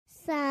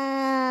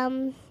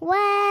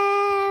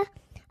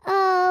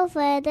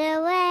over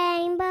the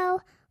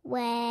rainbow,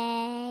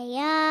 way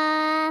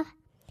up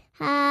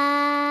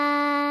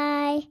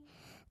high.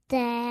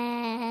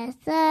 There's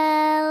a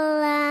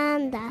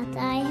land that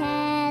I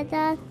heard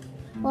of,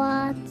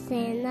 what's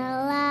in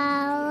a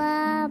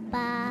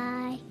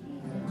lullaby.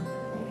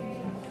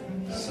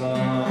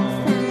 Somewhere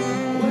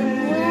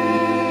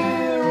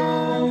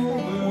over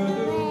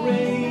the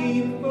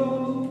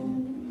rainbow,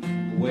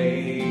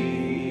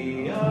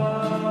 way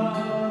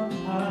up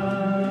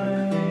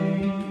high.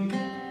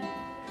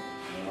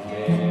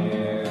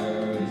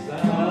 There's a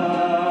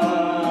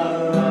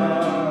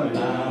land I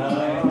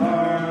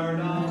heard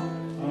of.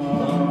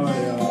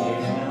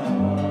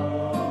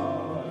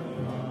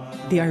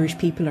 The Irish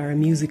people are a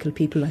musical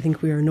people. I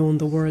think we are known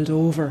the world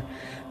over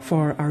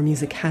for our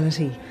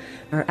musicality,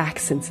 our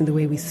accents and the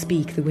way we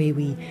speak, the way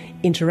we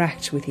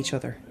interact with each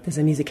other. There's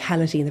a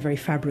musicality in the very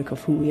fabric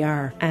of who we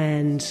are.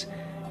 And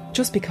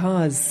just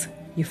because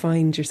you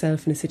find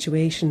yourself in a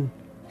situation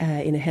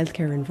in a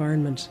healthcare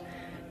environment,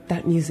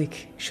 that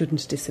music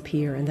shouldn't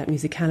disappear and that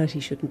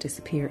musicality shouldn't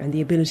disappear and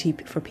the ability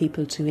for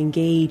people to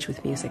engage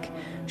with music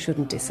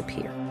shouldn't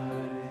disappear.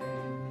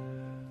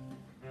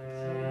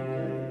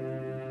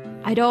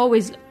 I'd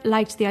always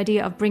liked the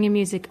idea of bringing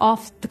music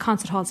off the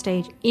concert hall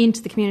stage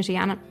into the community,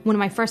 and one of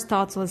my first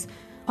thoughts was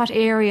what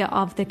area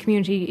of the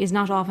community is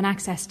not often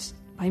accessed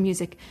by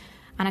music,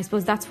 and I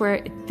suppose that's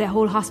where the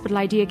whole hospital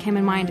idea came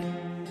in mind.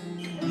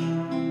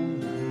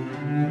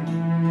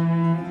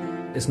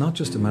 It's not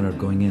just a matter of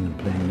going in and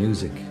playing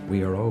music.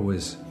 We are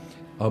always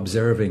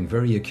observing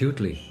very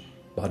acutely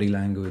body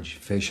language,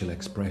 facial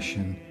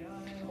expression,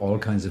 all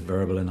kinds of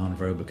verbal and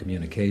non-verbal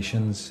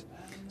communications.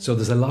 So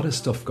there's a lot of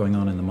stuff going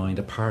on in the mind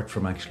apart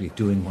from actually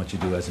doing what you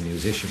do as a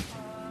musician.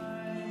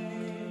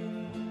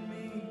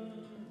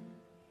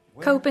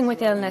 Coping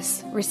with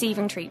illness,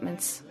 receiving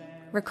treatments,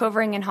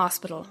 recovering in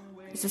hospital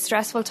is a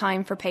stressful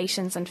time for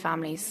patients and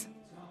families.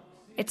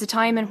 It's a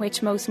time in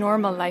which most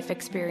normal life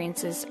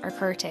experiences are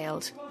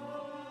curtailed.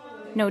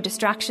 No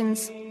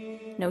distractions,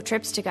 no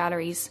trips to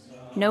galleries,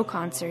 no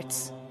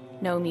concerts,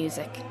 no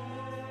music.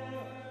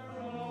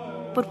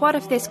 But what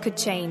if this could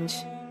change?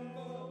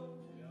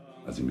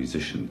 As a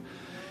musician,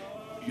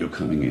 you're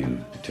coming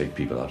in to take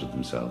people out of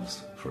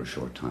themselves for a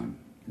short time.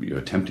 You're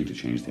attempting to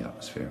change the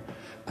atmosphere.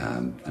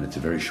 And it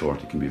can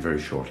be a very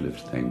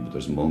short-lived thing, but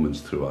there's moments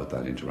throughout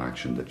that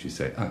interaction that you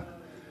say,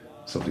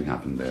 something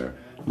happened there.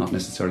 Not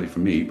necessarily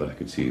for me, but I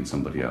could see in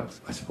somebody else.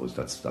 I suppose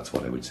that's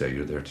what I would say.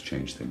 You're there to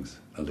change things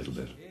a little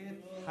bit.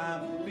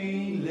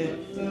 Happy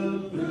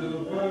little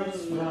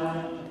bluebirds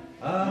fly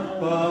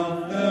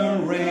above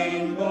the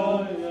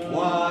rainbow.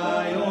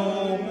 Why,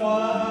 oh,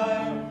 why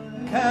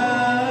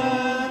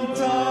can't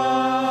I?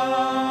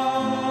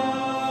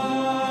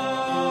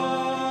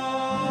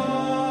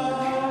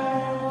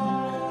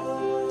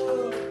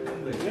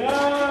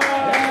 Yeah.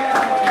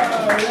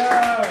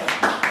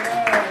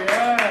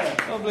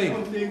 Lovely.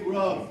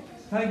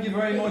 Thank you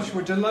very much.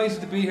 We're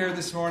delighted to be here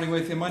this morning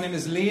with you. My name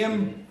is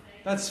Liam.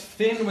 That's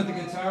Finn with the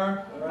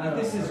guitar. And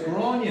this is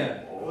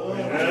Grania.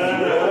 Yay.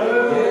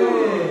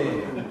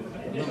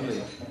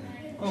 Lovely.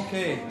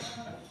 Okay.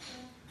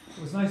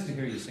 It was nice to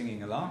hear you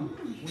singing along.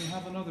 We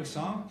have another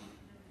song.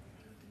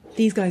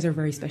 These guys are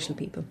very special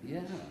people.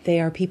 Yeah. They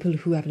are people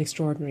who have an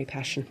extraordinary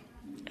passion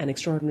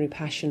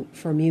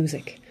for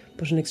music,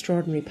 but an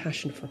extraordinary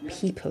passion for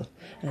people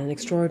and an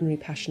extraordinary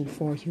passion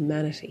for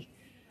humanity.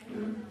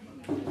 An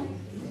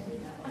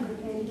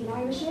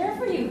Irish air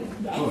for you.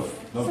 Yes. Oh,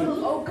 some of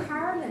Oh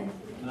Carolyn.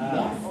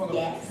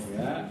 Yes.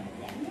 Yeah.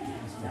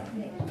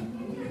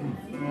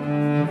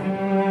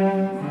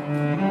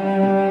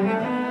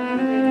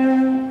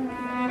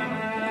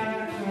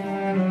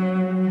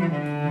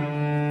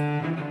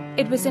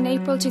 It was in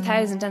April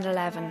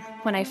 2011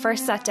 when I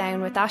first sat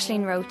down with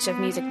Aisling Roach of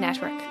Music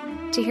Network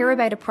to hear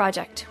about a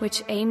project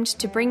which aimed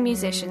to bring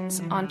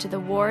musicians onto the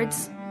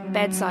wards,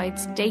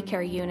 bedsides,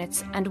 daycare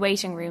units and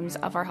waiting rooms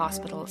of our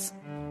hospitals.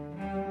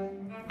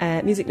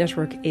 Music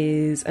Network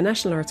is a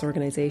national arts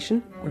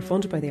organisation. We're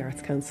funded by the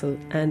Arts Council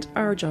and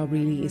our job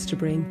really is to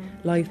bring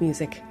live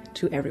music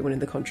to everyone in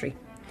the country,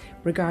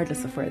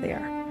 regardless of where they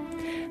are.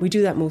 We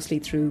do that mostly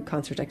through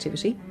concert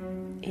activity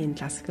in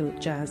classical,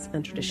 jazz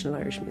and traditional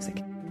Irish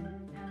music.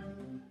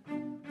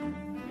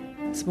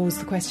 I suppose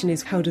the question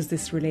is, how does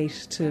this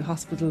relate to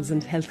hospitals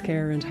and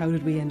healthcare and how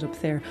did we end up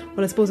there?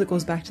 Well, I suppose it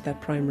goes back to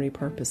that primary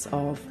purpose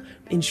of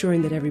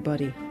ensuring that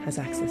everybody has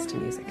access to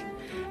music.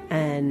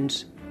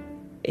 And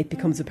it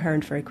becomes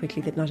apparent very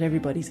quickly that not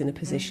everybody's in a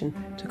position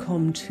to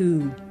come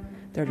to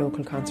their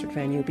local concert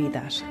venue, be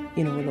that,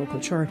 a local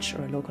church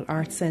or a local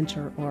arts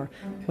centre or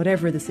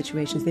whatever the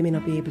situation is. They may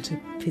not be able to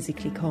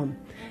physically come.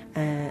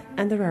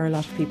 And there are a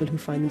lot of people who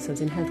find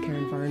themselves in healthcare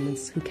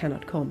environments who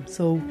cannot come.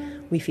 So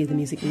we feel the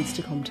music needs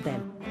to come to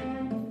them.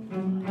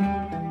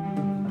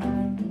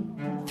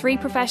 3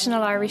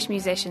 professional Irish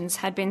musicians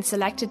had been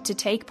selected to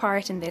take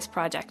part in this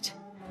project.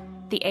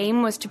 The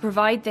aim was to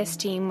provide this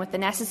team with the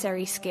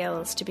necessary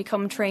skills to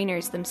become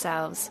trainers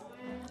themselves,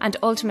 and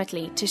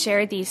ultimately to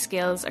share these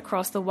skills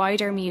across the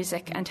wider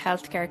music and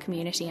healthcare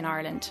community in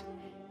Ireland.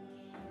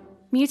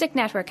 Music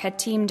Network had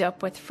teamed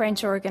up with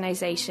French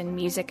organisation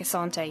Musique et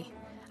Santé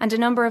and a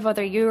number of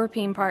other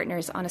European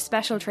partners on a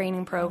special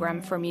training programme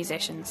for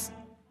musicians.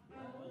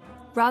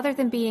 Rather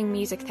than being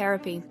music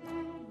therapy,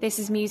 this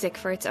is music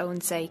for its own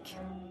sake.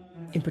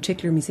 In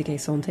particular, Musique et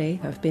Santé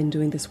have been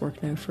doing this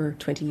work now for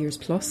 20 years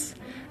plus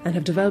and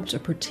have developed a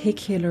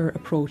particular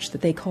approach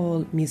that they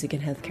call music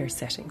in healthcare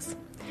settings.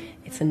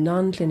 It's a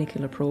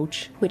non-clinical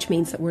approach, which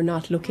means that we're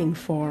not looking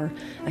for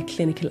a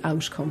clinical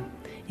outcome.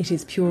 It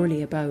is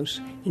purely about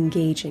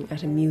engaging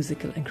at a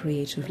musical and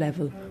creative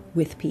level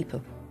with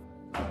people.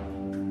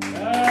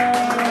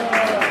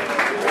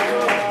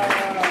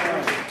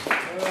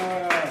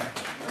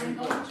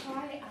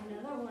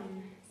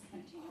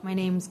 My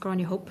name's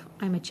Gráinne Hope.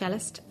 I'm a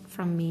cellist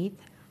from Meath.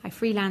 I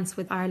freelance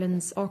with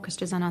Ireland's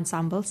orchestras and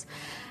ensembles.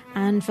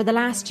 And for the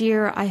last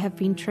year, I have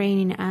been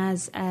training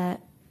as a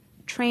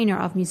trainer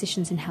of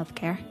musicians in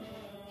healthcare.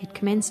 It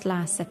commenced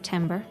last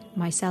September,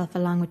 myself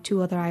along with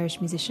two other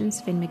Irish musicians,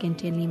 Finn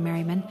McGinty and Liam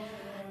Merriman.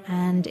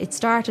 And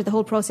the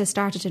whole process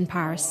started in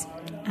Paris.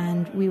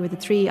 And we were the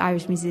 3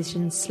 Irish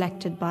musicians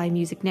selected by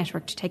Music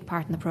Network to take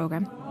part in the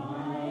programme.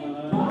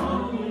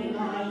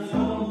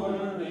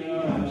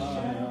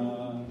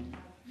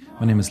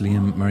 My name is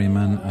Liam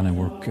Merriman and I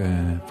work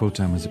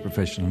full-time as a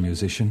professional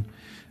musician.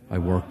 I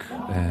work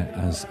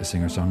as a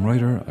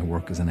singer-songwriter, I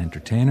work as an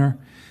entertainer,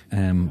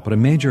 but a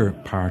major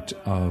part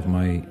of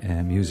my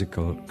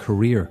musical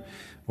career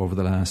over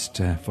the last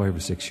 5 or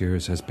 6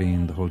 years has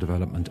been the whole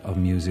development of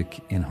music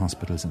in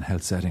hospitals and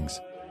health settings.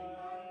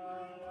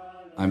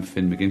 I'm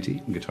Finn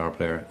McGinty, I'm a guitar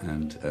player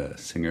and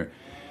singer.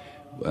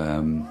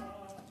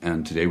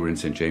 And today we're in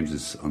St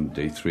James's on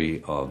day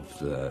 3 of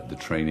the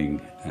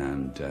training,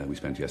 and we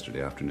spent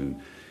yesterday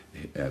afternoon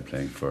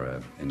playing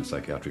in a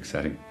psychiatric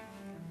setting.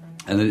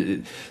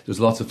 And there's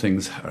lots of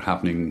things are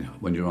happening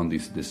when you're on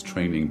this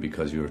training,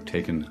 because you're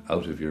taken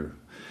out of your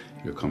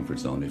comfort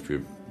zone. If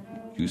you're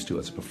used to,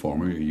 as a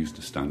performer, you're used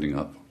to standing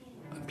up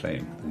and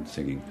playing and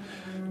singing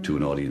to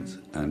an audience.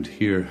 And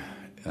here,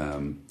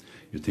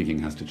 your thinking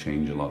has to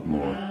change a lot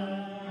more.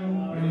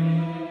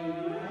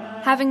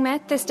 Having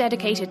met this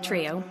dedicated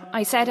trio,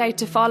 I set out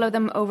to follow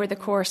them over the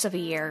course of a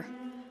year.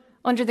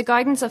 Under the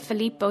guidance of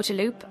Philippe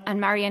Boteloup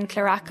and Marianne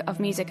Clarac of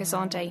Musique et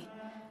Santé,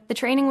 the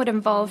training would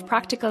involve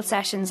practical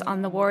sessions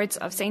on the wards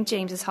of St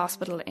James's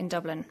Hospital in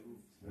Dublin.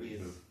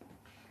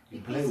 You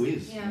play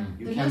with. Yeah.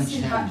 You They're can just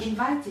change.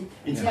 invited.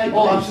 It's Yeah. like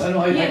I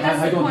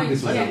don't think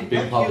this was a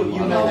big problem.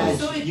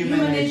 You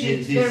manage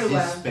it very well.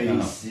 this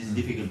space, this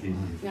difficulty.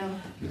 Yeah.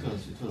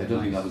 I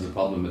don't think that was a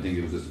problem. I think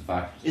it was just a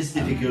fact. It's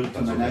difficult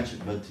to That's manage,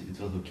 okay. but it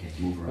was okay.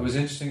 Move It around. was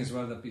interesting as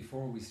well that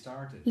before we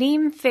started,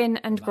 Liam, Finn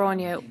and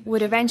Gráinne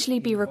would eventually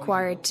be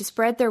required to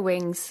spread their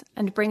wings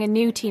and bring a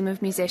new team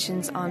of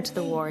musicians onto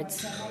the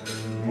wards.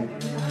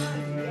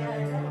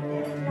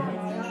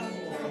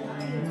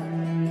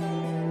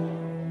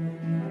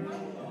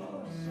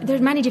 There's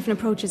many different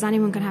approaches.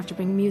 Anyone can have to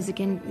bring music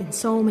in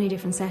so many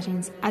different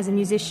settings. As a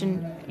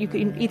musician, you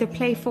can either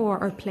play for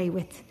or play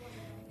with.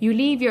 You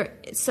leave a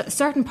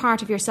certain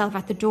part of yourself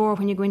at the door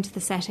when you go into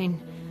the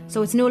setting.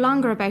 So it's no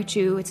longer about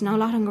you. It's no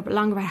longer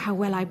about how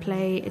well I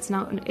play. It's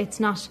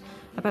not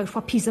about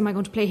what piece am I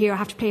going to play here. I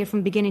have to play it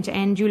from beginning to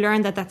end. You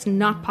learn that that's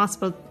not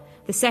possible.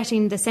 The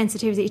setting, the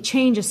sensitivity, it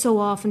changes so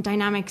often.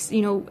 Dynamics,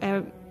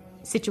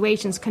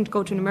 situations can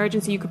go to an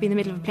emergency. You could be in the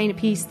middle of playing a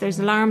piece, there's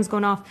alarms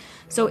going off.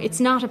 So it's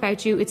not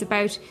about you, it's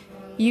about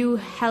you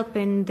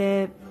helping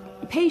the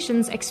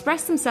patients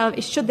express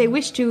themselves should they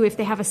wish to. If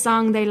they have a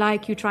song they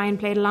like, you try and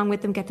play it along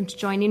with them, get them to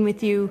join in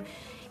with you.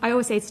 I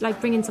always say it's like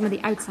bringing some of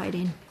the outside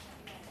in.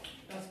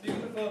 that's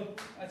beautiful.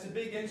 That's a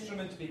big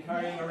instrument to be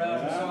carrying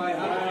around. So I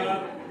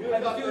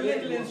have a few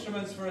little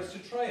instruments for us to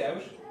try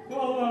out.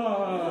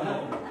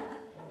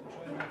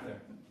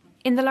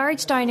 In the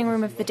large dining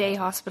room of the day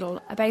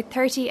hospital, about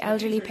 30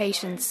 elderly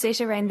patients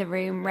sit around the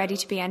room ready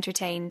to be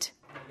entertained.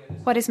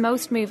 What is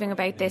most moving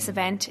about this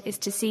event is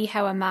to see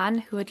how a man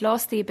who had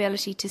lost the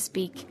ability to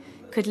speak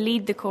could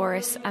lead the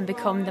chorus and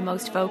become the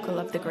most vocal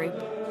of the group.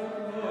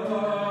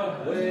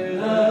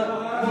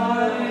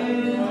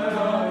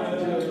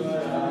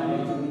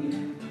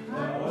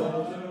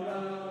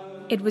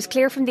 It was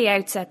clear from the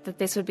outset that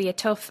this would be a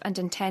tough and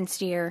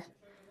intense year,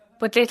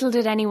 but little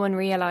did anyone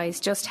realise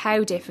just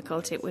how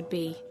difficult it would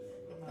be,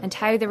 and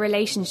how the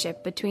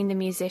relationship between the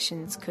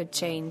musicians could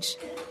change.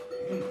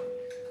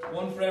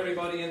 One for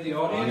everybody in the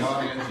audience.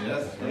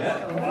 Yes.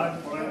 Yeah.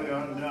 One for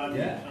everyone in the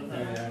audience.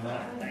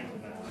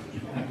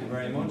 Thank you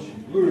very much.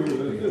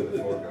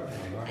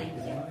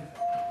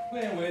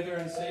 Play away there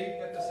and see,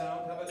 get the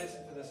sound, have a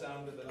listen to the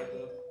sound of the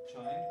little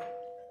chime.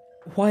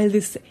 While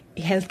this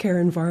healthcare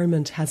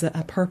environment has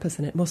a purpose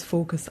and it must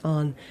focus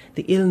on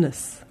the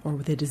illness or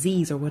the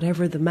disease or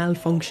whatever the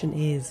malfunction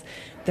is,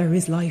 there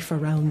is life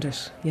around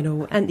it,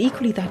 and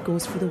equally that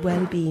goes for the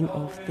well-being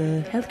of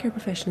the healthcare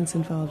professionals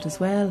involved as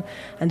well,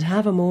 and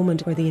have a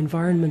moment where the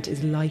environment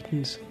is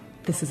lightened.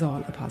 This is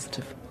all a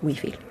positive, we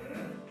feel.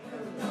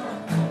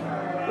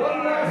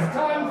 One last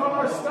time from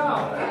our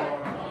staff.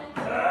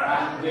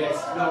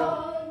 Yes,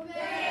 no.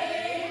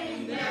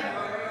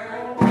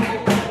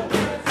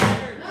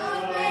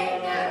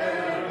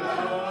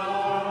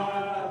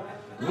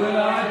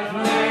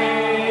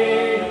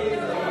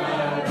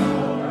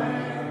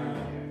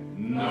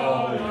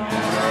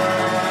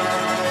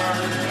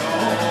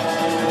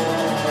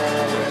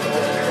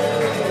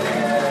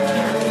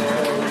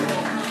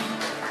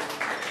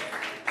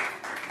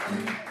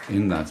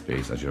 that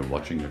space, as you're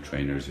watching your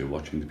trainers, you're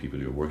watching the people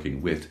you're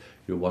working with,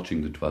 you're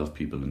watching the 12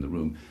 people in the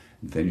room,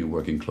 then you're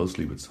working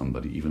closely with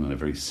somebody, even on a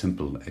very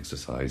simple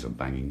exercise or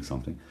banging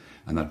something,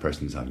 and that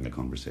person is having a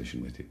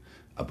conversation with you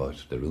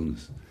about their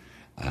illness.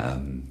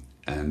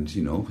 And,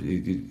 you know,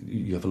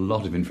 you have a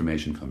lot of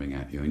information coming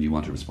at you, and you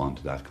want to respond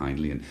to that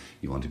kindly, and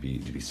you want to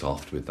be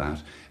soft with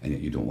that, and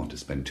yet you don't want to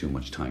spend too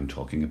much time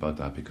talking about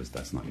that because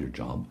that's not your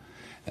job.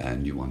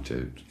 And you want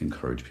to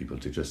encourage people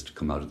to just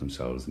come out of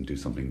themselves and do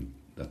something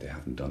that they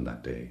haven't done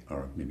that day,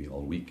 or maybe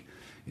all week,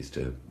 is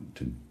to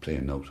play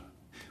a note.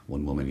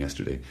 One woman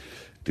yesterday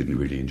didn't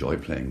really enjoy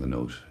playing the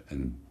note,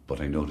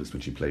 but I noticed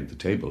when she played the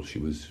table, she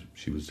was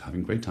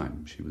having a great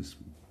time. She was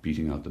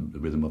beating out the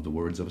rhythm of the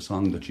words of a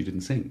song that she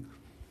didn't sing,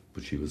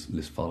 but she was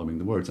following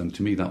the words, and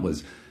to me that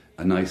was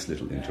a nice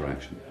little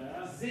interaction.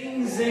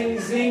 Zing, zing,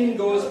 zing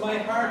goes my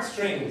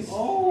heartstrings.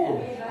 Oh,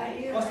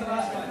 what's the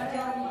last one?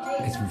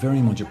 It's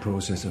very much a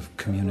process of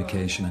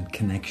communication and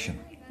connection,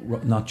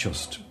 not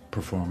just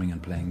performing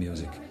and playing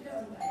music.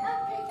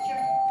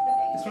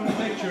 It's from the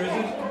picture, is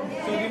it?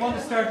 So if you want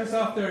to start this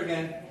off there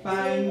again.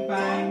 Bang,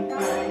 bang,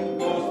 bang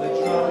goes the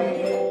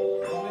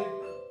trolley.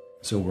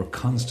 So we're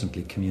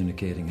constantly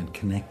communicating and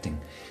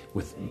connecting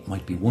with,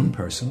 might be one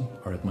person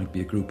or it might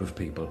be a group of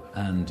people,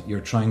 and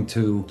you're trying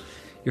to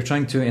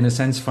in a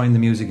sense find the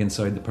music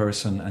inside the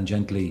person and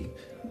gently,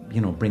 you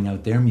know, bring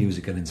out their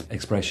musical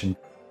expression.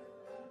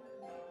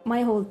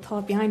 My whole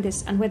thought behind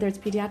this, and whether it's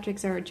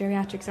paediatrics or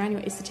geriatrics or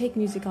anyway, is to take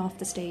music off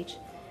the stage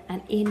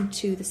and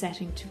into the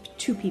setting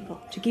to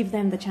people, to give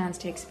them the chance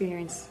to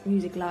experience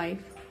music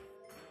live.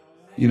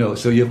 You know,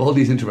 so you have all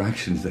these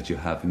interactions that you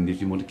have, and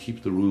you want to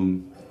keep the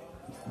room,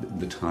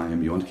 the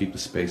time, you want to keep the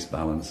space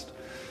balanced.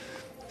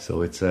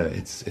 So it's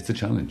a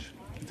challenge.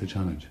 It's a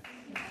challenge.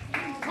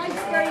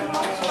 Thanks very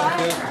much.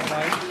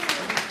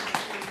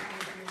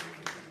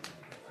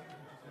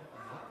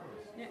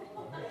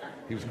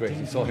 He was great.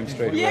 You saw him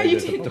straight Yeah, away. you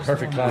The did.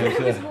 perfect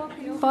client.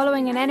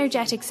 Following an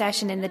energetic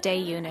session in the day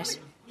unit,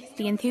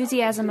 the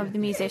enthusiasm of the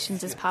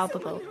musicians is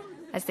palpable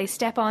as they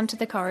step onto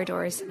the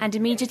corridors and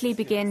immediately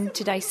begin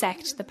to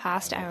dissect the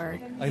past hour.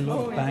 I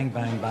love Bang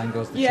Bang Bang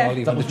Goes the Yeah.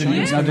 Trolley. That was The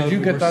brilliant. Chinese Now, did you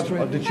we get were that?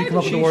 straight- Did she come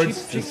up with the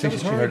words? She That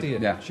was her heard idea.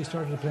 it. Yeah. She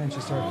started playing.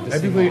 She started to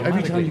sing Every time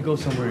automatically. you go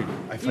somewhere,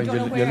 I find don't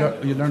know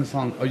where. you learn a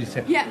song, or you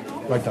say, Yeah.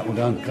 write that one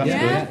down. That's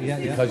Yeah. good. Yeah.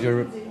 Because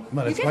you're,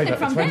 well, it's get right it at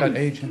from that them.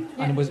 age.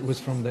 And it was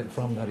from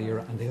that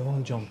era, and they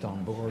all jumped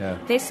on board. Yeah.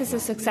 This is a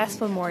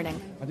successful morning,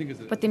 I think it's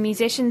but the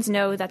musicians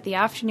know that the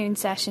afternoon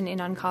session in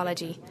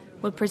oncology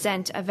will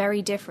present a very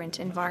different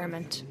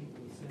environment.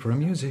 For a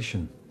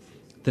musician,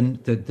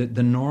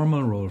 the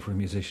normal role for a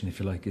musician, if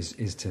you like,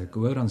 is to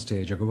go out on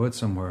stage or go out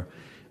somewhere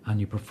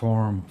and you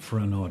perform for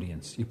an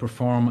audience. You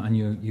perform and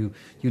you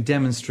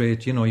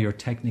demonstrate, you know, your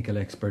technical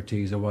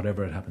expertise or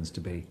whatever it happens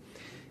to be.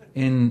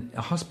 In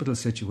a hospital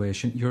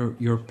situation,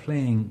 you're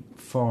playing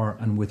for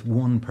and with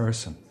one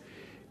person.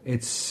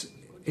 It's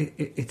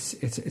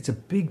a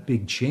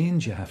big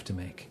change you have to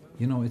make.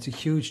 You know, it's a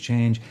huge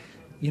change.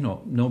 You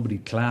know, nobody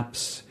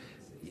claps.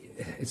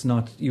 It's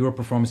not your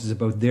performance is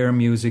about their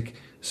music.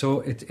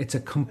 So it's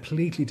a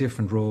completely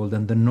different role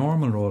than the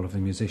normal role of a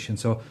musician.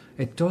 So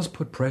it does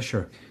put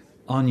pressure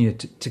on you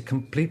to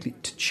completely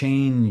to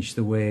change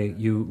the way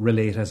you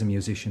relate as a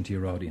musician to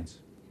your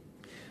audience.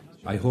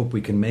 I hope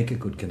we can make a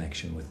good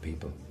connection with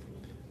people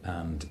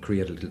and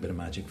create a little bit of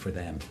magic for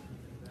them.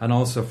 And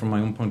also from my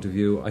own point of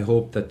view, I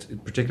hope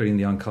that particularly in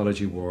the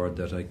oncology ward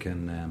that I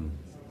can,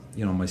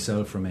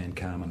 myself remain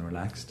calm and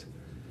relaxed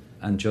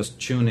and just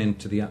tune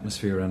into the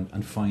atmosphere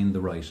and find the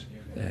right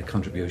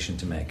contribution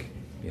to make.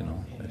 You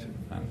know,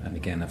 and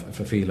again, if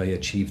I feel I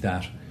achieved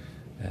that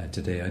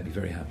today, I'd be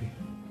very happy.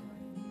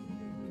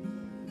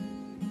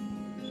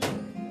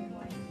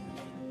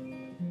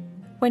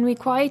 When we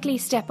quietly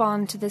step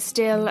on to the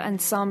still and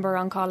sombre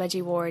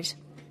oncology ward,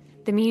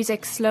 the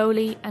music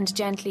slowly and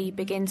gently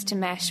begins to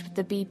mesh with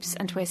the beeps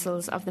and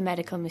whistles of the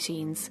medical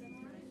machines.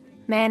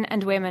 Men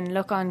and women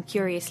look on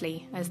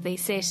curiously as they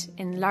sit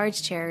in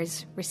large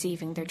chairs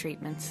receiving their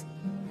treatments.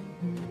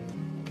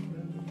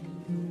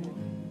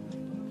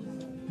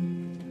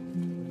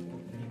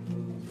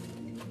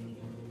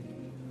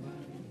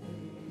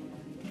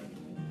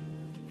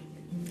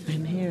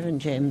 I'm here in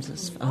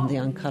James's on the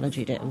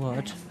oncology day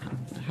ward. I'm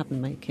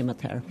having my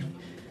chemotherapy,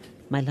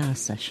 my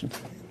last session.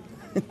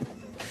 It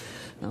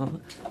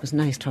was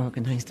nice to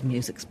organise the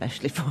music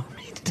specially for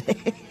me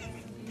today.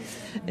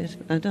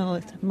 I know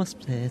it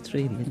must say it's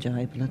really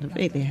enjoyable, and it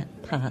really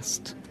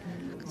passed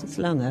because it's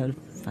long out,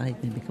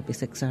 5 maybe could be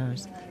 6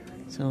 hours.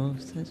 So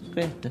it's a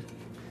great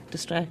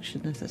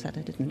distraction. As I said,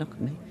 I didn't look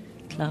at my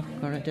clock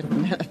or I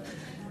didn't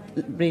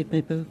read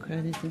my book or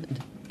anything. And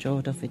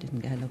Joe Duffy didn't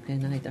get a look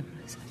in either.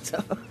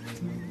 So.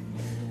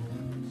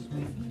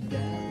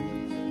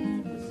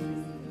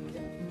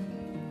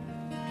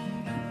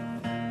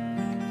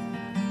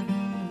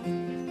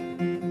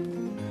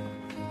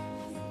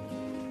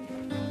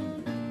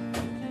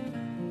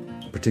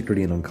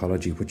 Particularly in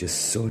oncology, which is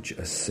such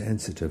a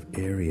sensitive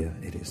area,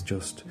 it is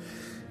just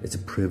it's a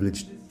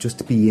privilege just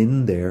to be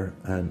in there,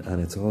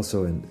 and it's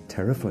also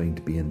terrifying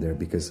to be in there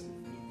because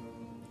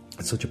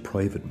it's such a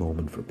private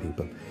moment for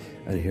people.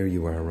 And here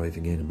you are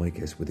arriving in my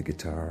case with a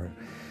guitar,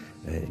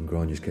 in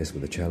Gráinne's case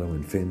with a cello,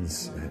 in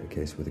Finn's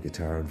case with a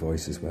guitar and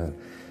voice as well,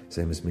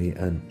 same as me.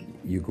 And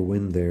you go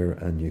in there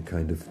and you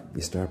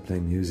start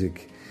playing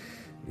music,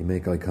 you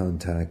make eye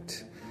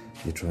contact,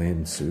 you try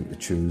and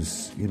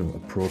choose,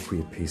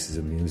 appropriate pieces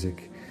of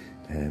music,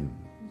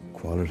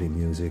 quality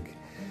music.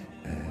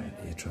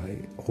 You try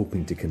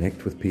hoping to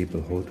connect with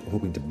people,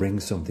 hoping to bring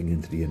something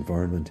into the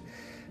environment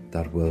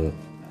that will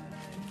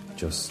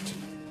just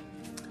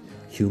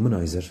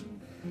humanise it,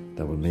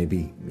 that will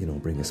maybe,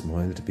 bring a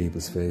smile to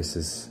people's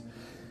faces,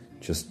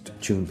 just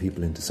tune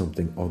people into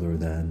something other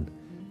than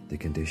the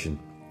condition,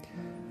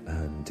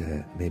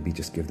 and maybe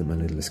just give them a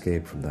little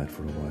escape from that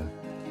for a while.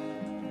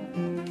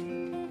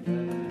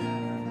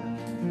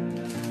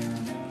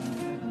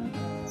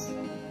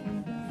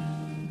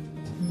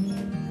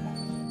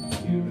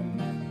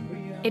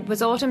 It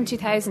was autumn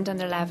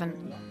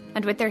 2011,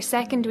 and with their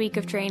second week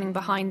of training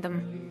behind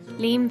them,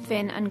 Liam,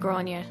 Finn and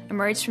Gráinne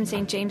emerged from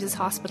St James's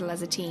Hospital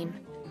as a team.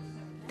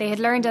 They had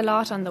learned a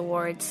lot on the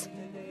wards.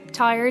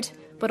 Tired,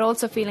 but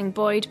also feeling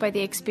buoyed by the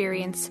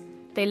experience,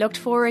 they looked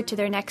forward to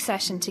their next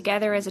session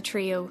together as a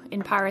trio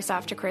in Paris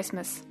after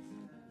Christmas.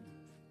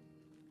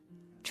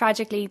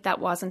 Tragically, that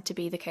wasn't to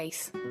be the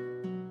case.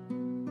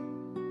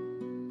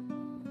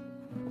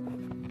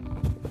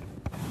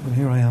 Well,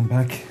 here I am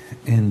back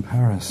in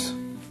Paris,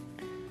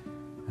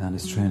 and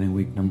it's training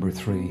week number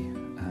 3,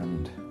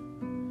 and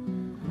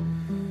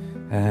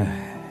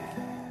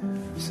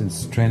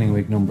since training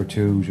week number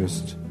 2,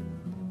 just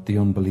the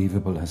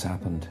unbelievable has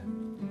happened.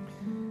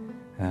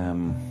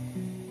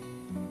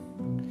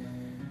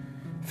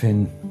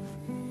 Finn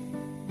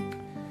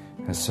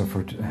has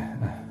suffered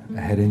a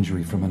head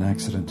injury from an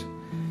accident,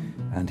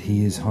 and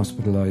he is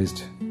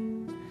hospitalised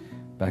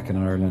back in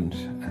Ireland.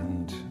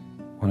 And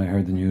when I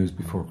heard the news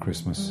before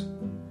Christmas,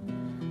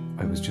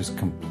 I was just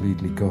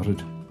completely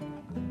gutted.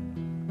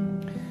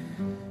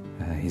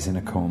 He's in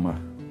a coma,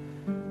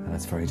 and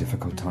it's a very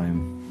difficult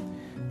time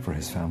for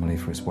his family,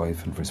 for his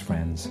wife and for his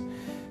friends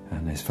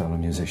and his fellow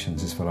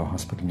musicians, his fellow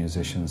hospital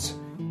musicians.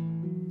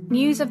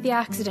 News of the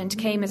accident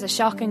came as a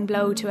shocking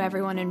blow to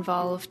everyone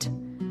involved.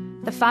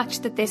 The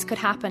fact that this could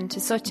happen to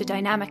such a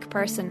dynamic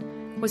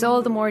person was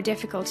all the more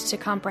difficult to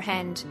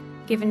comprehend,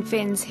 given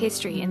Finn's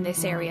history in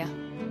this area.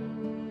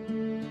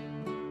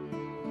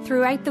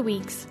 Throughout the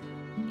weeks,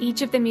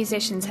 each of the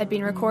musicians had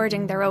been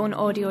recording their own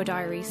audio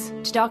diaries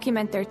to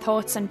document their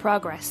thoughts and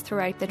progress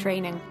throughout the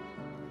training.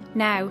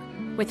 Now,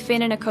 with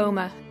Finn in a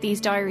coma, these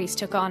diaries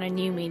took on a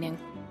new meaning.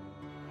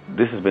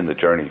 This has been the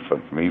journey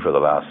for me for the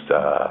last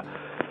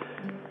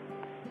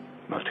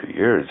 2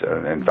 years.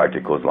 And in fact,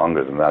 it goes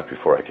longer than that.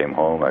 Before I came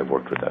home, I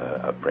worked with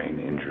a brain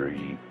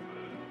injury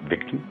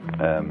victim.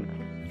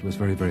 It was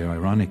very, very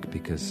ironic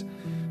because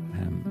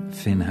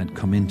Finn had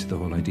come into the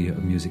whole idea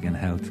of music and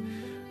health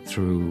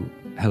through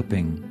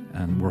helping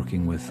and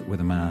working with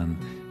a man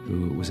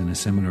who was in a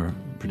similar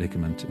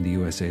predicament in the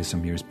USA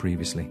some years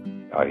previously.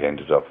 I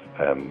ended up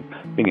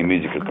being a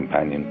musical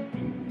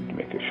companion, to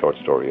make a short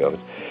story of it,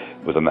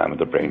 with a man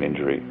with a brain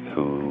injury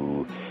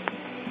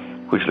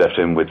which left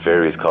him with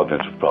various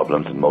cognitive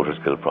problems and motor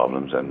skill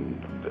problems, and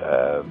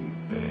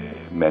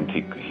meant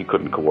he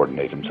couldn't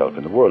coordinate himself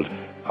in the world.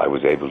 I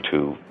was able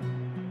to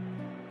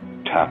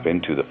tap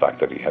into the fact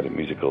that he had a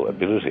musical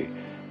ability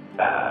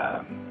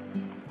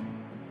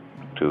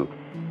to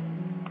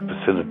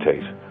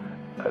facilitate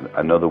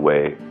another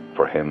way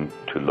for him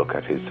to look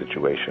at his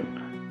situation.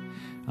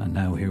 And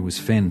now here was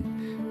Finn,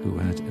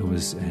 who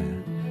was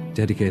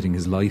dedicating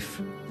his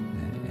life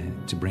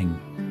to bring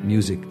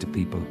music to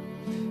people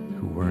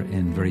who were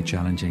in very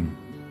challenging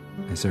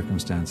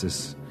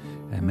circumstances,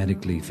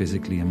 medically,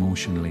 physically,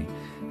 emotionally,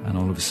 and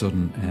all of a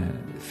sudden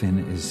Finn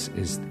is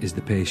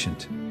the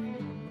patient.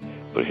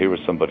 But here was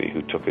somebody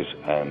who took it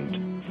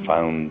and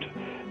found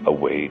a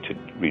way to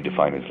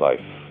redefine his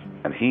life,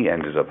 and he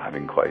ended up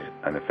having quite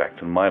an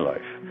effect on my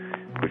life,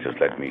 which has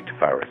led me to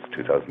Paris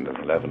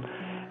 2011,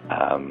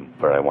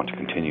 where I want to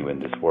continue in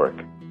this work.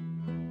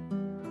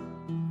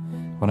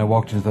 When I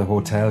walked into the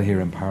hotel here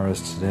in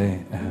Paris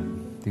today,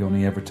 the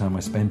only ever time I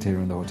spent here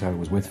in the hotel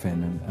was with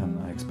Finn, and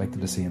I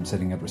expected to see him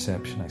sitting at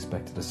reception. I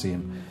expected to see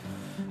him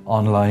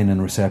online in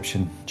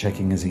reception,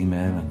 checking his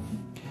email,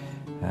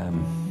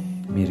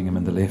 and meeting him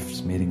in the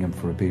lifts, meeting him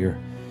for a beer.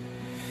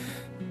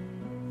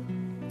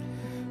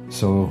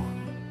 So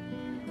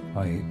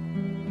I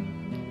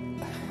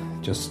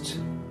just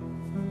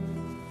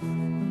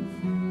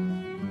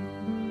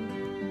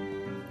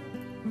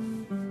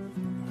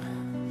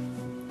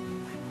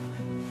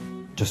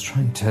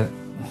trying to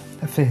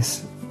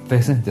face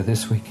into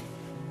this week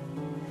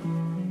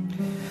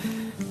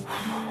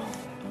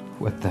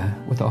with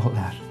all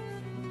that.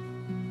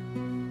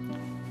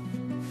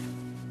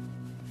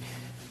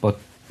 But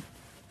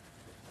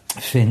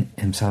Finn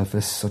himself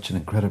is such an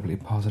incredibly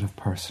positive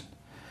person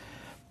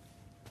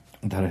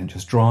that I'm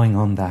just drawing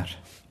on that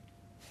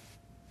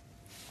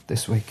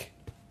this week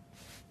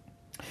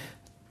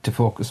to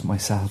focus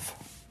myself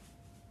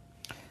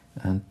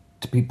and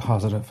to be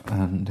positive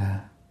and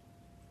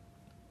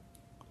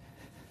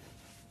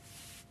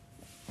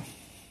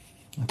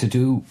to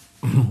do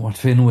what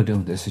Finn would do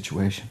in this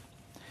situation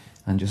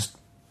and just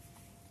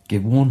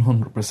give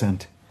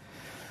 100%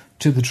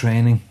 to the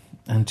training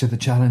and to the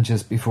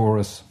challenges before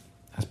us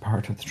as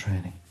part of the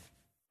training.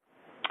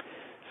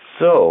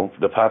 So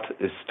the path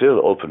is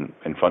still open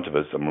in front of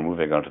us, and we're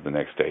moving on to the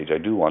next stage. I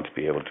do want to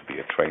be able to be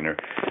a trainer.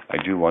 I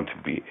do want to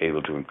be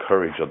able to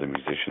encourage other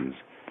musicians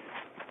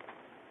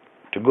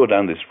to go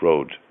down this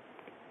road.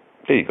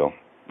 There you go.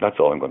 That's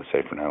all I'm going to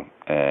say for now,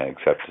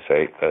 except to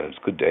say it was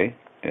a good day.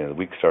 The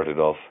week started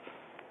off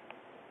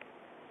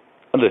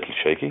a little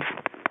shaky,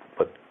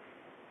 but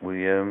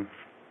we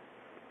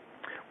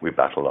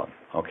battle on.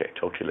 Okay,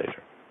 talk to you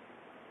later.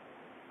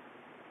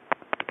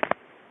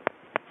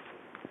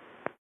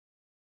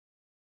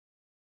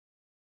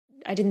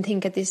 I didn't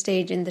think at this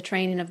stage in the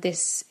training of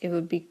this it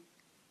would be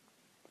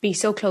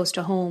so close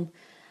to home.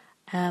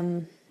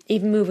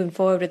 Even moving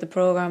forward with the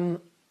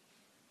programme,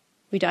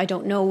 I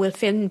don't know, will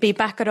Finn be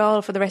back at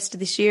all for the rest of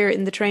this year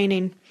in the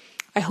training?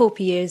 I hope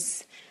he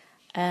is,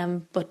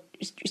 but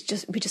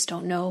we just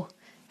don't know.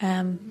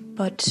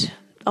 But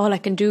all I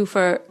can do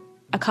for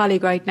a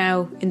colleague right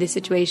now in this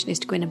situation is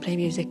to go in and play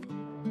music.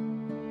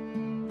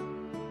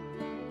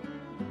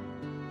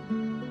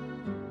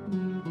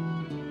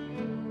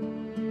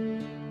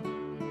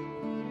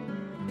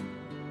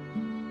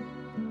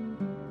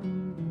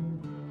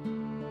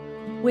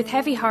 With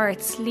heavy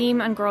hearts,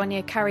 Liam and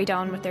Gráinne carried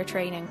on with their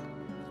training.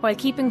 While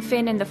keeping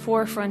Finn in the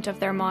forefront of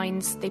their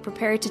minds, they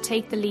prepared to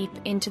take the leap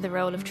into the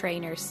role of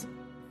trainers.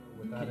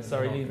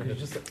 Sorry, Liam, could you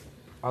just,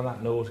 on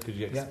that note, could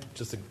you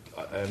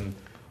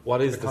what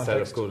is the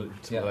setup going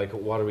to, like,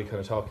 what are we kind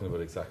of talking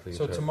about exactly?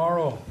 So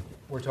tomorrow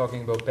we're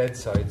talking about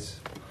bedsides.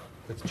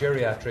 It's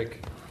geriatric.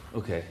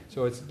 Okay.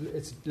 So it's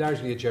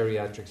largely a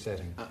geriatric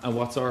setting. And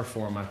what's our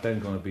format then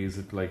going to be? Is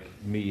it like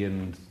me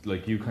and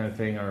like you kind of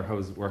thing, or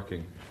how's it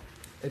working?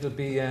 It'll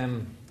be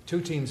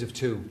 2 teams of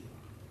 2.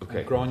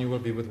 Okay. Gráinne will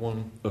be with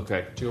one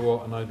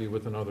duo, and I'll be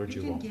with another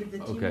duo. You can give the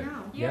team okay.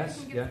 now.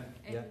 Yes. Yeah.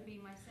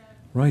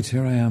 Right,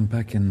 here I am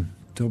back in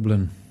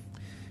Dublin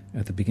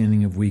at the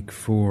beginning of week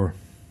 4.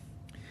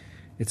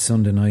 It's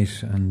Sunday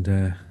night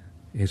and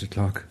 8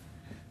 o'clock.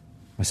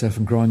 Myself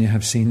and Gráinne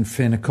have seen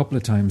Finn a couple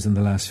of times in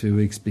the last few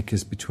weeks,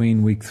 because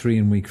between week 3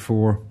 and week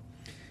 4,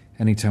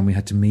 anytime we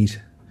had to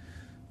meet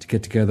to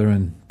get together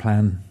and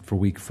plan for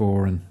week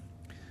 4 and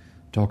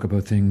talk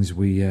about things,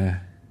 we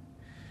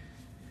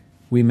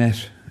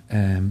met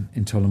in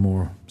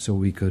Tullamore so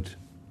we could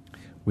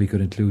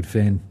include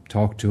Finn,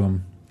 talk to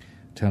him,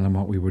 tell him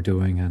what we were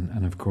doing,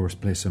 and of course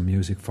play some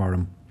music for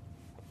him.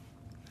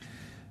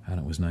 And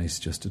it was nice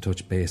just to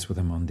touch base with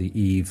him on the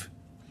eve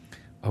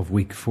of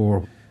week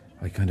 4.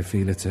 I kind of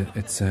feel it's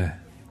a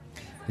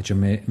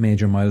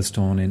major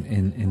milestone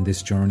in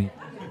this journey.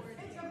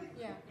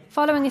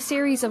 Following a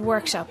series of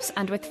workshops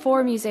and with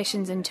 4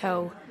 musicians in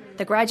tow,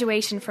 the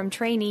graduation from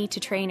trainee to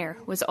trainer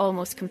was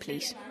almost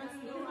complete.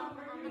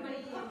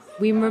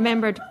 We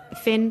remembered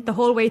Finn the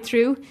whole way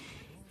through.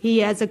 He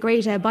has a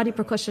great body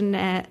percussion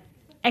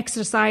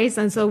exercise,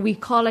 and so we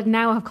have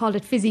called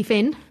it Fizzy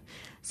Finn.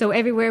 So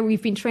everywhere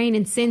we've been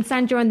training since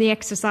and during the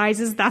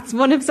exercises, that's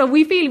one of. So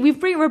we feel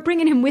we're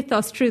bringing him with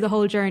us through the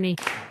whole journey.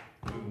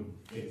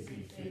 Okay,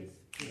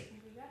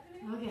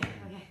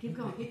 keep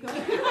going.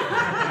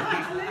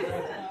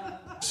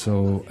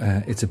 So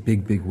it's a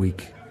big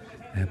week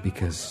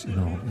because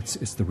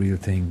it's the real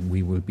thing.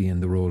 We will be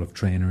in the role of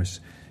trainers.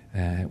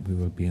 We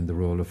will be in the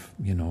role of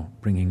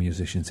bringing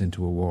musicians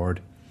into a ward.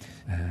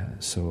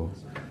 So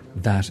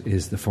that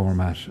is the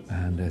format,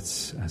 and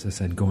it's, as I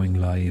said, going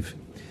live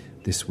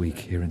this week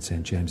here in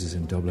St James's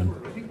in Dublin.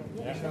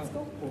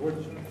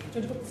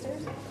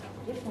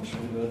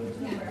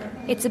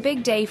 It's a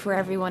big day for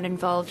everyone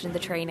involved in the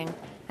training,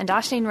 and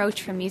Aisling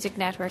Roach from Music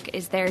Network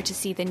is there to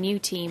see the new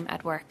team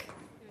at work.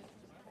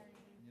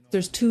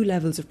 There's 2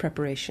 levels of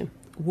preparation.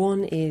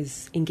 One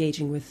is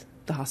engaging with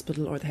the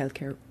hospital or the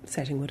healthcare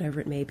setting, whatever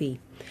it may be.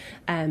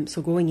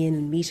 So going in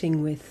and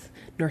meeting with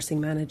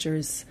nursing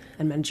managers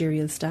and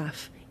managerial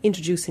staff,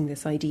 introducing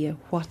this idea,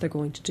 what they're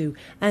going to do,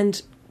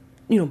 and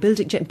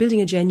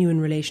building a genuine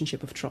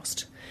relationship of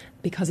trust.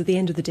 Because at the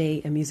end of the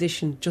day, a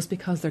musician, just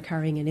because they're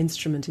carrying an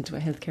instrument into a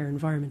healthcare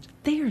environment,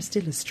 they are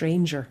still a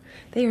stranger.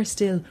 They are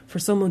still, for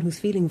someone who's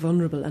feeling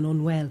vulnerable and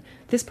unwell,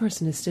 this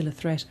person is still a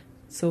threat.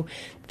 So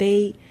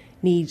the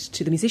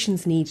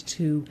musicians need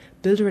to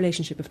build a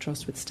relationship of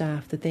trust with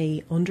staff, that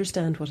they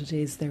understand what it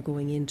is they're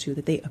going into,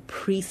 that they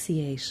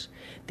appreciate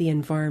the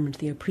environment,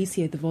 they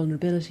appreciate the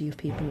vulnerability of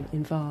people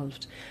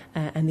involved,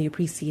 and they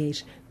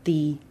appreciate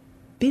the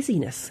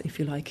busyness, if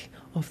you like,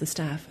 of the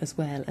staff as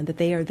well, and that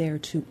they are there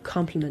to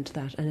complement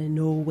that and in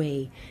no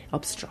way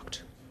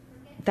obstruct.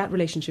 That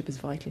relationship is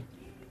vital.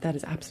 That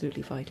is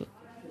absolutely vital.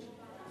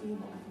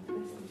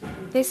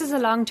 This is a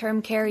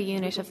long-term care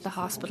unit of the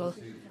hospital.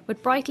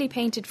 With brightly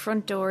painted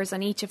front doors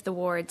on each of the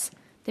wards,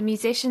 the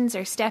musicians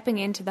are stepping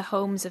into the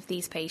homes of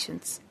these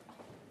patients.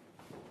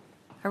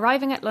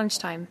 Arriving at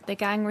lunchtime, the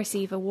gang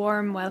receive a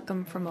warm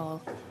welcome from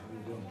all.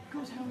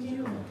 Good, how are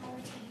you?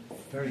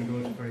 Very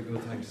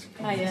good, thanks.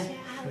 Hiya.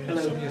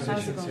 Hello. Some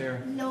musicians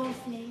here.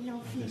 Lovely.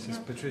 This is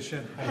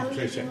Patricia. How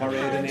Patricia. are you?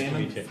 Mairead and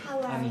Eamon.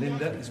 And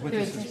Linda is with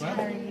us as well.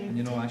 And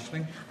you know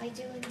Aisling. I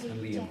do indeed.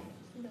 And Liam.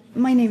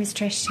 My name is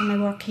Trish and I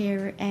work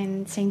here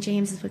in St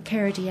James's with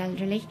Care the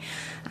Elderly,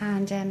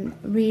 and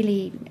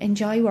really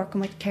enjoy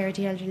working with Care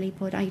the Elderly,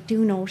 but I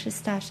do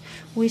notice that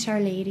with our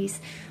ladies,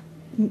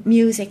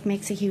 music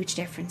makes a huge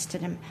difference to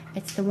them.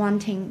 It's the one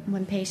thing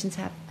when patients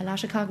have a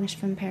lot of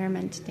cognitive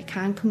impairment, they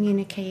can't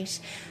communicate,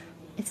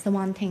 it's the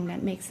one thing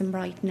that makes them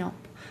brighten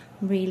up,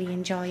 really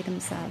enjoy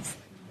themselves.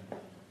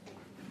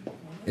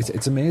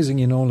 It's amazing,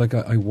 you know, like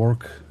I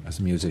work as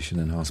a musician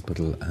in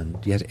hospital, and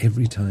yet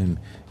every time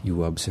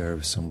you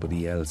observe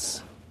somebody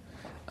else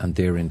and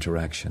their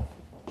interaction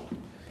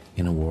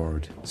in a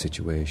ward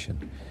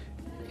situation,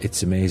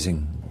 it's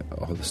amazing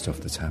all the stuff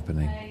that's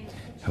happening,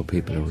 how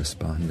people are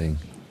responding,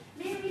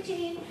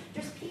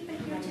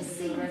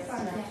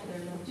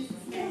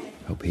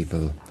 how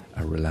people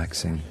are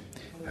relaxing,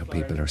 how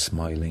people are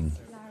smiling.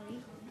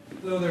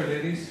 Hello there,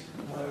 ladies.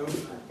 Hello.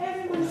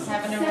 Everyone's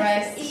having a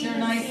rest. You're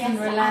nice and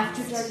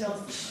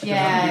relaxed.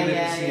 Yeah.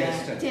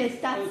 That's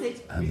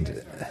it.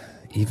 And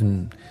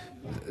even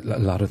a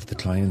lot of the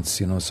clients,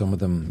 you know, some of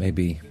them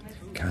maybe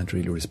can't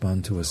really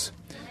respond to us,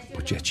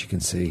 but yet you can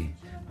see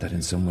that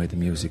in some way the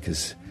music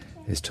is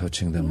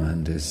touching them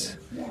and is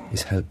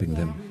helping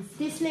them.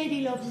 This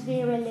lady loves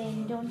Vera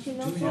Lynn, don't you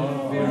love her?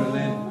 Oh, Vera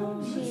Lynn.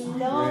 She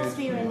loves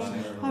Vera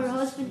Lynn. Her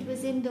husband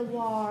was in the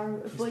war,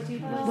 but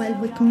it was...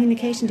 Well, with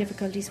communication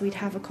difficulties, we'd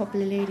have a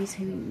couple of ladies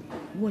who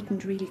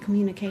wouldn't really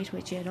communicate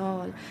with you at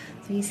all.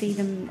 So you see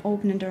them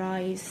opening their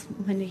eyes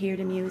when they hear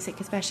the music,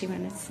 especially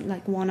when it's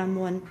like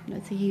one-on-one.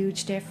 It's a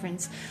huge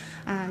difference.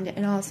 And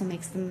it also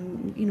makes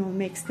them, you know,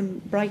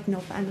 brighten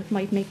up, and it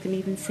might make them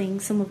even sing.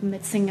 Some of them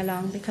would sing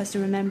along because they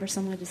remember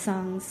some of the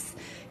songs,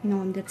 you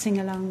know, and they'd sing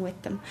along with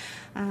them.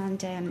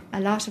 And a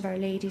lot of our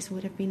ladies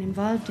would have been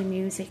involved in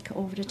music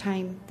over the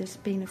time. There's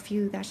been a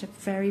few that are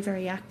very,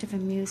 very active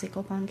in music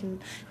up until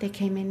they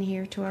came in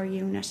here to our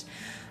unit.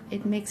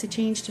 It makes a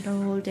change to their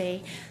whole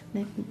day.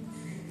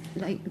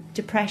 Like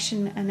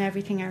depression and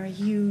everything are a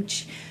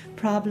huge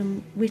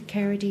problem with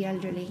Care the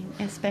Elderly,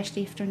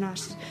 especially if they're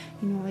not,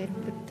 you know, if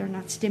they're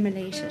not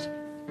stimulated.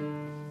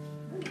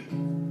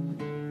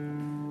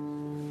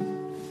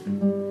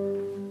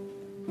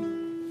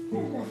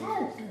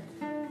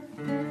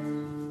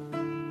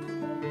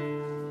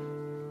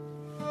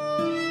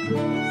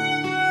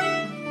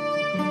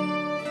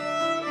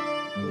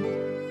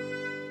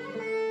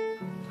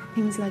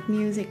 Things like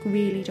music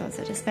really does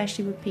it,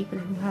 especially with people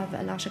who have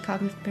a lot of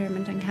cognitive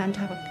impairment and can't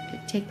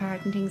take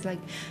part in things like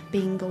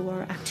bingo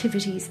or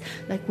activities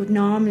like would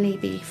normally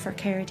be for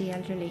Care the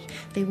Elderly.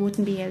 They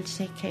wouldn't be able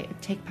to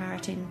take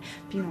part in,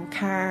 you know,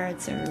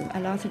 cards or a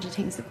lot of the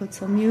things that could.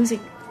 So music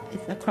is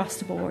across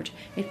the board.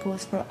 It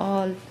goes for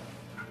all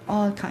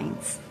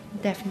kinds.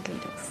 Definitely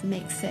does.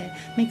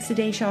 Makes the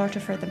day shorter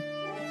for them.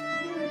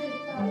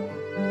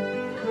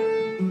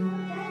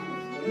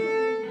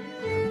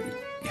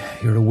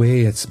 You're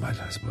away, I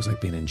suppose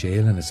like being in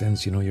jail in a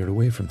sense, you know, you're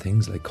away from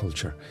things like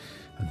culture.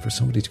 And for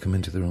somebody to come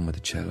into the room with a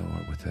cello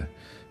or with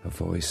a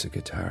voice, a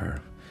guitar,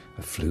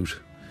 a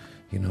flute,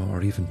 you know,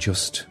 or even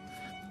just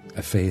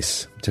a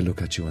face to look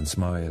at you and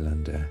smile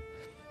and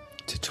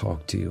to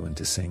talk to you and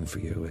to sing for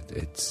you,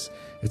 it's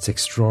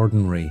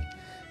extraordinary,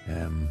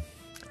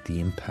 the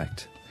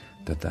impact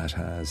that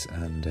has.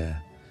 And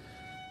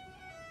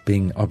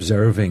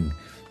observing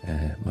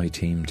my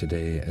team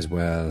today as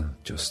well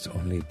just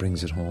only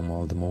brings it home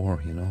all the more,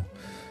 you know,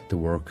 the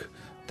work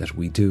that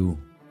we do.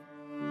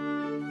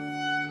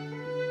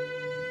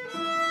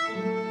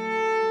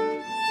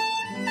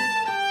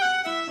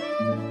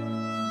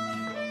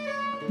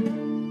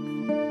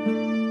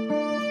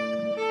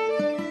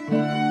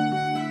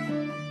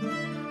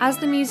 As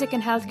the music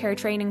and healthcare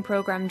training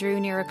programme drew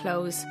near a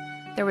close,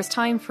 there was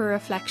time for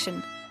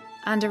reflection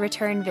and a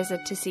return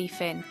visit to see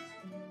Finn.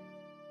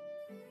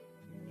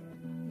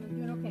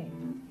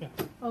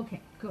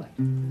 Okay, good.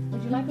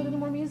 Would you like a little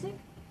more music?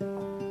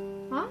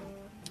 Huh?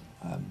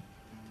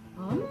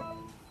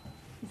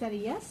 Is that a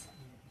yes?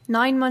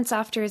 9 months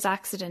after his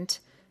accident,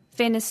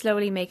 Finn is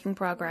slowly making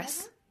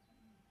progress.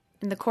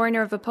 In the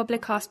corner of a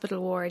public hospital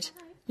ward,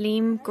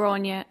 Liam,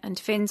 Grania and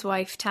Finn's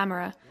wife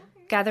Tamara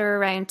gather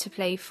around to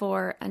play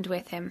for and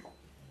with him.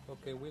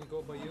 Okay, we'll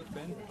go by you,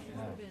 Finn.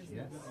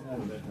 Yes.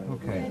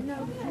 Okay.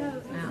 Now,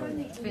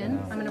 Finn,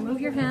 I'm going to move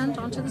your hand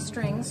onto the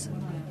strings.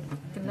 You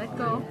can let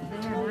go.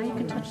 There, now you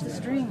can touch the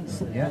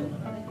strings. Yeah.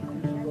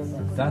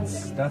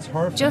 That's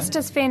her. Just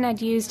as Finn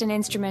had used an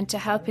instrument to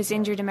help his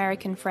injured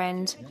American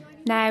friend,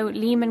 now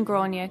Liam and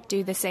Grania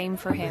do the same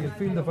for him. You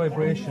feel the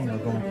vibration are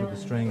going through the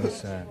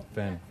strings,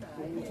 Finn.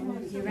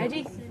 You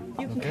ready?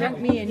 You can count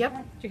me in. Yep.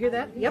 Did you hear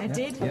that? Yep. I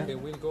did. Yeah. Okay,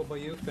 we'll go by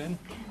you, Finn.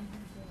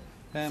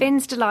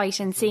 Finn's delight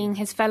in seeing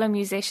his fellow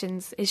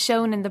musicians is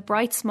shown in the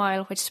bright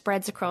smile which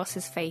spreads across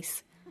his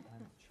face.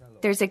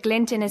 There's a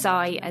glint in his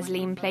eye as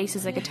Liam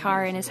places a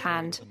guitar in his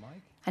hand,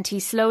 and he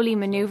slowly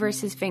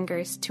manoeuvres his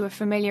fingers to a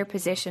familiar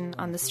position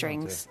on the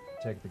strings.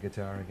 Take the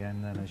guitar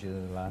again then as you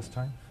did the last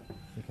time.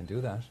 You can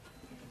do that.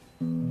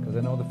 Because I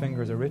know the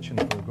fingers are itching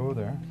for a go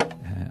there.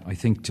 I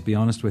think, to be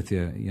honest with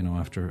you,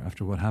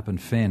 after what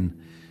happened, Finn,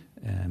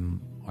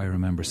 I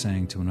remember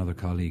saying to another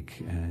colleague,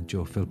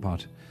 Joe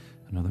Philpott,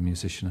 another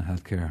musician in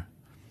healthcare,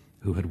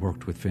 who had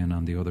worked with Finn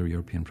on the other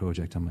European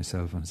project and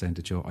myself, and saying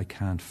to Joe, I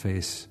can't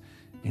face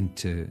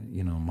into,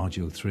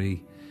 module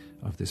 3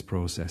 of this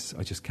process.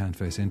 I just can't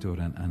face into it.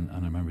 And I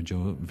remember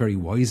Joe very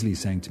wisely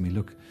saying to me,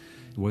 look,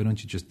 why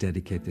don't you just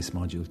dedicate this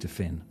module to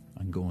Finn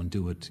and go and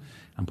do it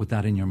and put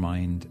that in your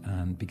mind,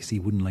 and because he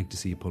wouldn't like to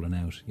see you pulling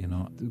out,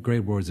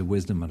 Great words of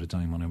wisdom at a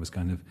time when I was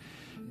kind of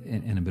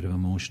in a bit of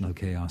emotional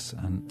chaos,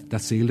 and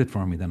that sealed it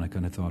for me. Then I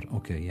kind of thought,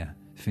 okay, yeah,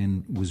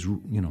 Finn was,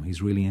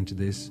 he's really into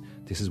this.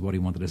 This is what he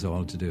wanted us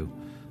all to do.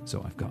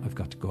 So I've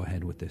got to go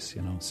ahead with this,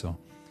 so.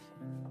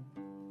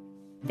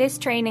 This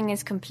training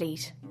is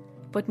complete,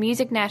 but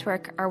Music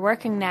Network are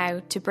working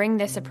now to bring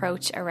this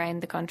approach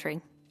around the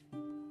country.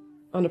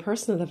 On a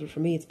personal level,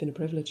 for me, it's been a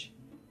privilege,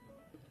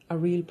 a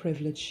real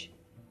privilege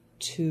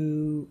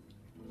to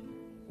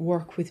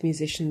work with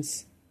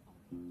musicians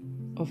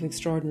of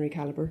extraordinary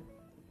calibre,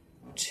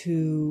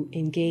 to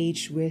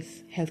engage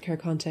with healthcare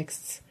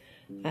contexts,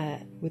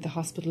 with the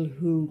hospital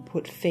who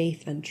put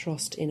faith and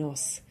trust in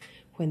us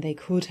when they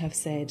could have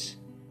said,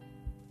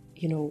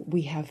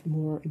 we have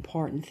more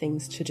important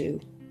things to do.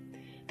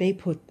 They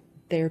put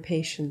their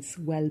patients'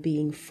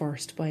 well-being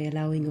first by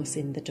allowing us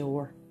in the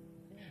door.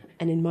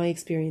 And in my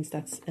experience,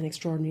 that's an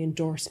extraordinary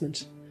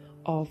endorsement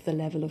of the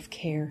level of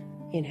care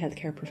in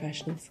healthcare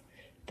professionals,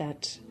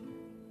 that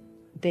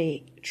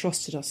they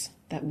trusted us,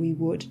 that we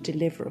would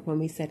deliver when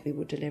we said we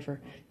would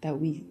deliver, that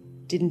we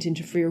didn't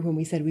interfere when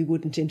we said we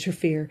wouldn't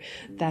interfere,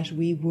 that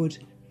we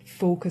would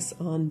focus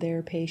on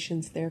their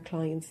patients, their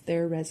clients,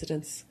 their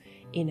residents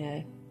in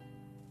a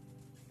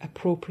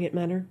appropriate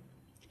manner,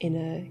 in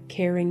a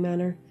caring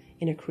manner,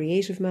 in a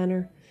creative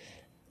manner,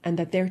 and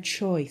that their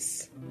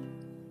choice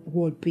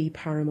would be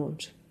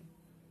paramount.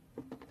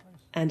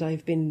 And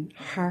I've been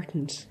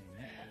heartened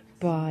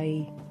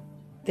by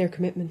their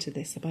commitment to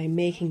this, by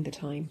making the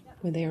time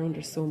when they are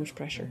under so much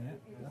pressure.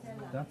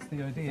 That's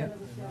the idea.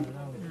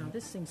 Now,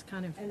 this thing's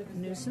kind of a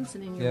nuisance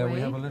and in your way. Yeah,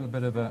 we have a little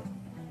bit of a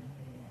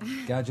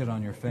gadget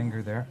on your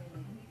finger there.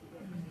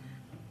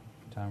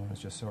 Tamara's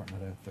just sorting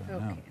it out there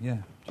now. Yeah,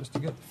 just to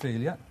get the feel,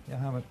 yeah, you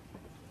have it.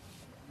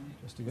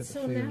 Just to get the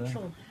so feel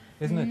natural. there.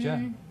 Isn't it,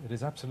 yeah? It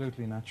is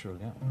absolutely natural,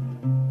 yeah.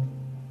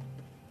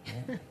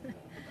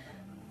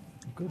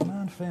 Good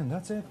man, Finn,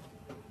 that's it.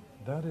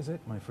 That is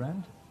it, my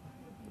friend.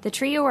 The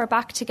trio are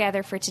back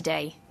together for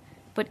today,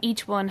 but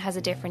each one has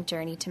a different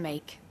journey to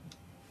make.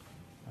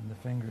 And the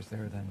fingers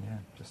there then, yeah,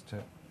 just to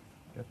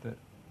get the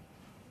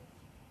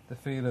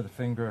feel of the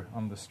finger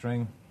on the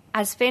string.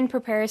 As Finn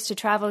prepares to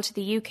travel to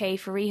the UK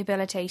for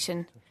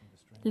rehabilitation,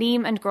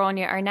 Liam and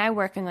Grania are now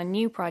working on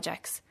new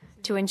projects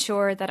to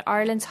ensure that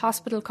Ireland's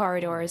hospital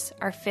corridors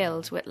are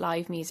filled with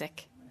live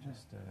music.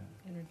 Just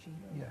energy.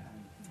 Yeah.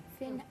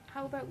 Finn,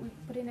 how about we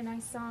put in a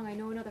nice song? I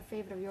know another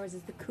favourite of yours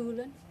is The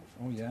Coolin'.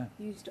 Oh, yeah.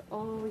 You used to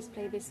always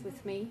play this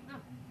with me.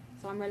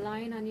 So I'm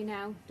relying on you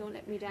now. Don't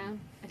let me down.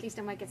 At least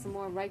I might get some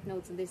more right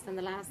notes in this than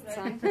the last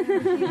song.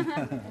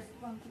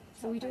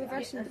 So we do a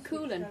version of The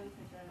Coolin'.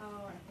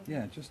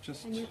 Yeah, just...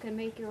 And you can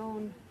make your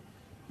own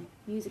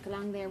music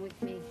along there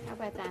with me. How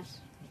about that?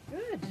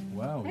 Good.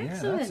 Wow,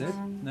 Excellent. Yeah, that's it.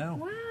 Now,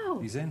 wow.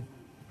 He's in.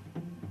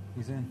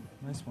 He's in.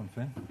 Nice one,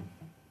 Finn.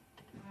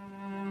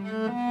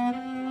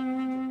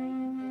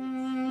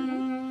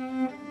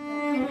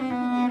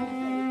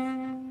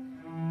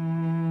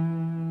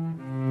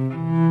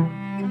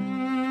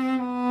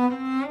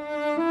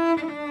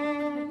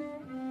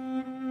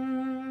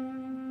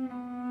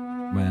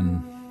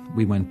 When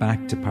we went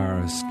back to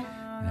Paris,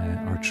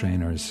 our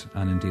trainers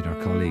and indeed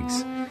our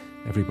colleagues,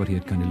 everybody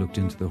had kind of looked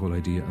into the whole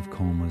idea of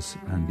comas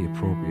and the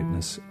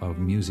appropriateness of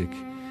music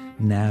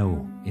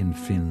now in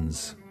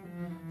Finn's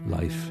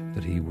life,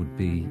 that he would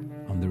be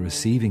on the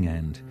receiving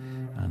end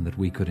and that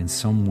we could in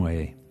some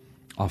way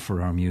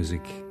offer our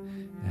music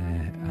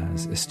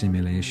as a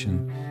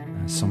stimulation,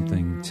 as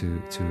something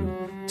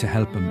to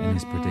help him in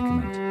his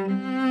predicament.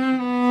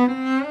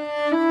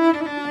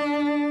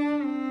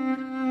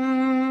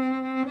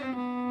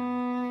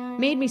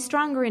 Made me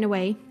stronger in a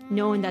way,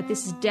 knowing that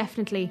this is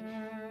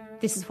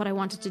what I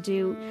wanted to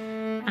do.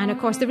 And of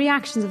course the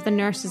reactions of the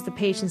nurses, the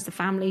patients, the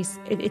families,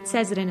 it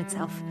says it in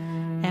itself.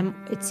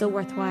 It's so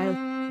worthwhile.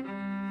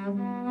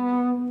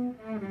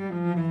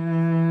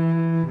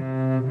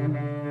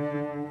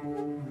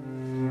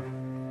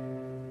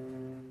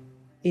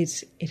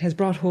 It has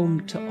brought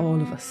home to all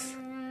of us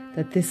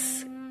that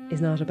this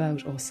is not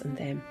about us and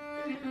them.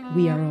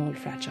 We are all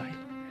fragile.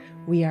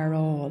 We are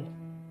all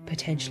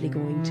potentially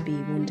going to be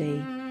one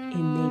day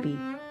in maybe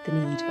the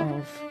need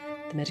of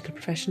the medical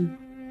profession,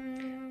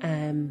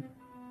 and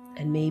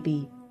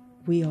maybe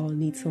we all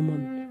need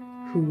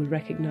someone who will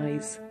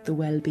recognise the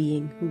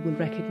well-being, who will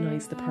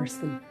recognise the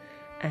person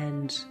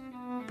and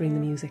bring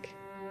the music.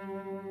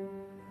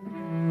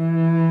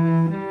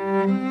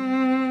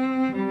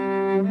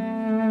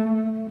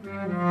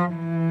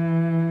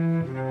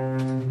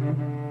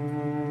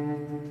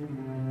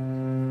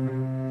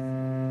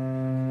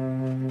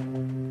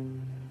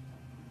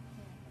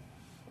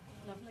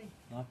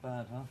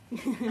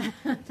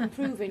 It's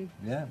improving.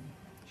 Yeah,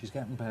 she's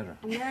getting better.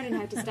 I'm learning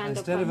how to stand up.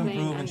 Instead of while playing,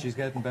 improving, and she's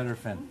getting better,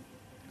 Finn.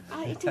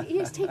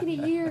 It's taken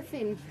a year,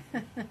 Finn.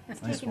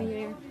 It's Nice taken a one.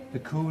 year. The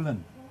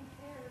Coolin.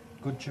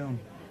 Good tune.